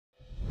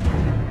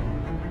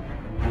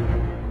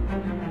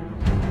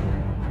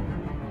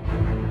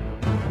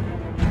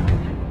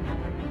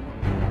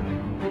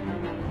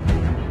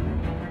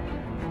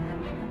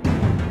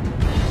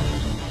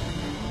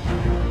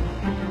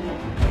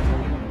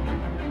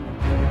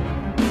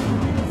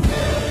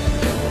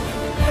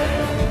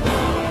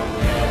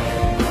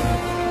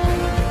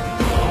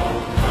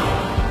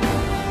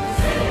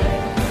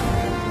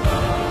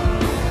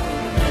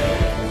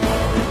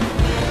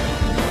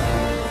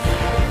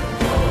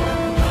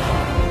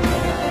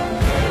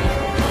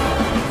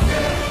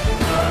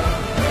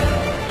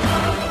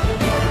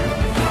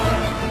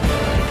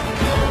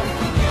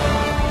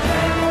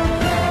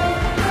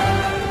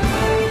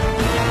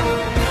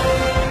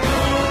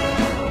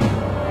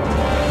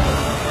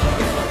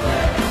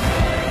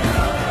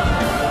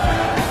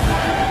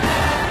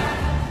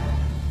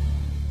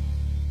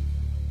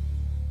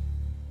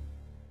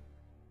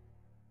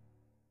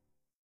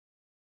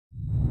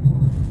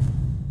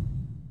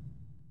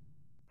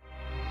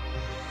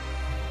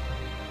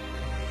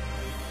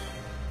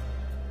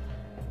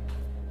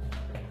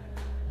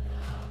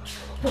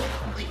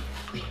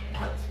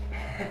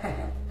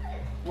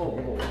Whoa,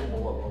 whoa, whoa, whoa,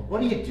 whoa.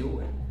 What are you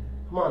doing?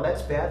 Come on,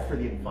 that's bad for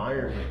the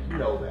environment. You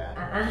know that.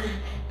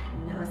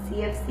 No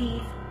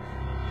CFCs.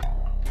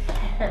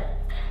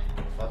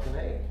 Fucking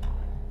A.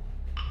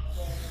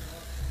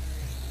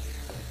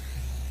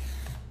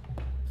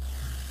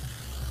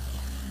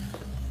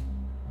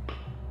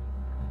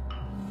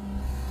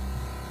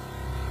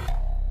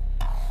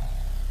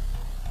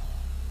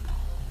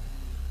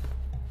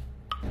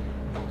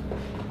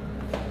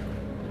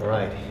 All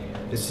right,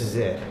 this is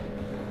it.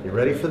 You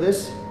ready for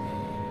this?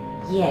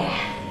 Yeah.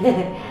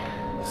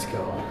 Let's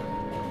go.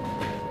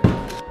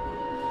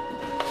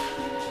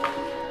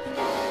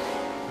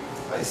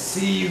 I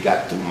see you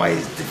got to my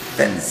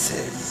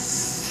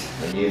defenses.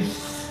 And you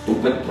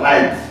stupid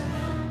plant!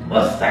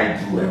 Must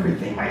I do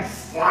everything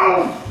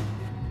myself?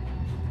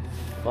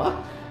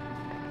 Fuck?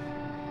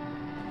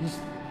 He's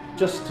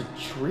just a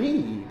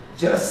tree.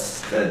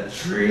 Just a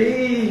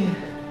tree?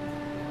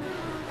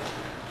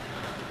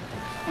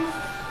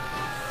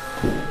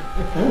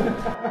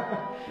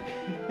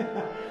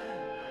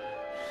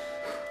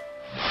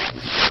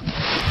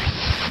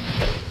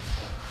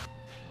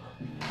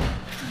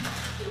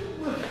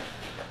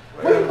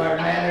 Where are my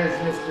manners,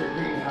 Mr.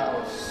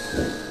 Greenhouse?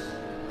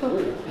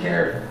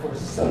 Care for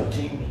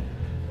something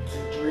to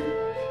drink?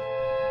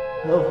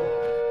 No.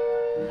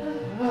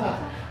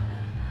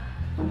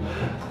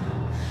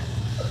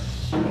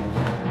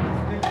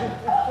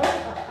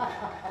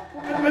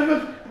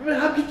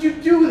 How could you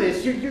do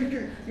this?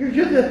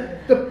 You're the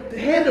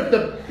head of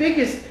the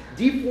biggest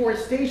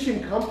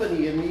deforestation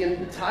company in the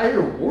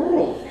entire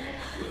world.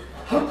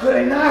 How could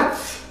I not?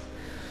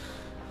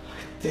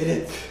 I did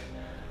it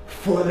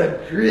for the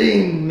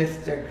green,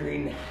 Mr.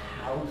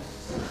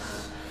 Greenhouse.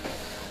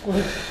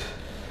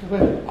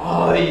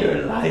 All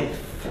your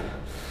life,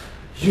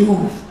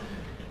 you've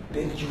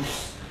been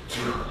used to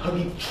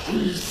hugging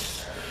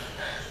trees.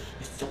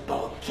 It's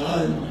about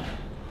time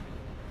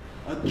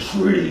a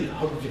tree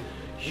hugged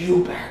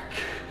you back.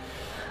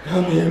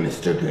 Come here,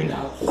 Mr.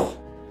 Greenhouse.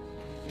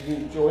 Can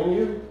he join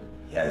you?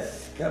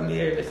 Yes, come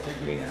here, Mr.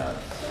 Greenhouse.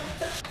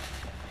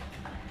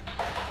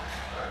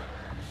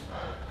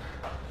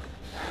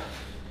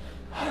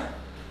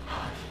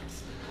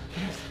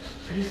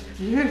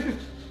 Yes.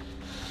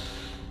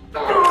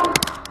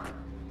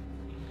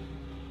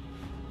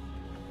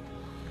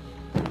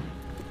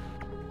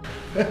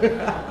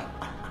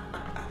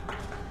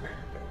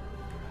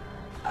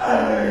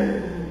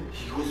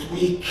 He was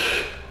weak.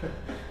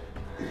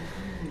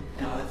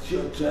 Now it's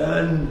your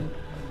turn.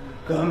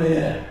 Come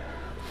here.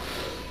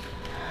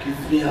 Give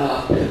me a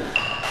hug.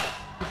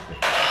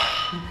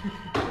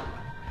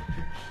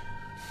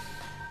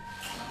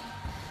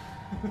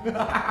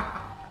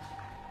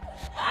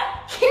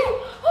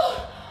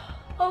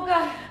 Oh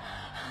God.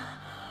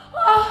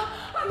 Oh,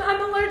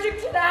 I'm allergic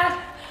to that.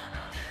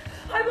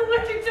 I'm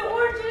allergic to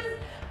oranges.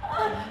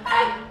 I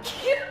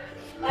can't.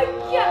 I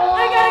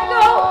gotta go.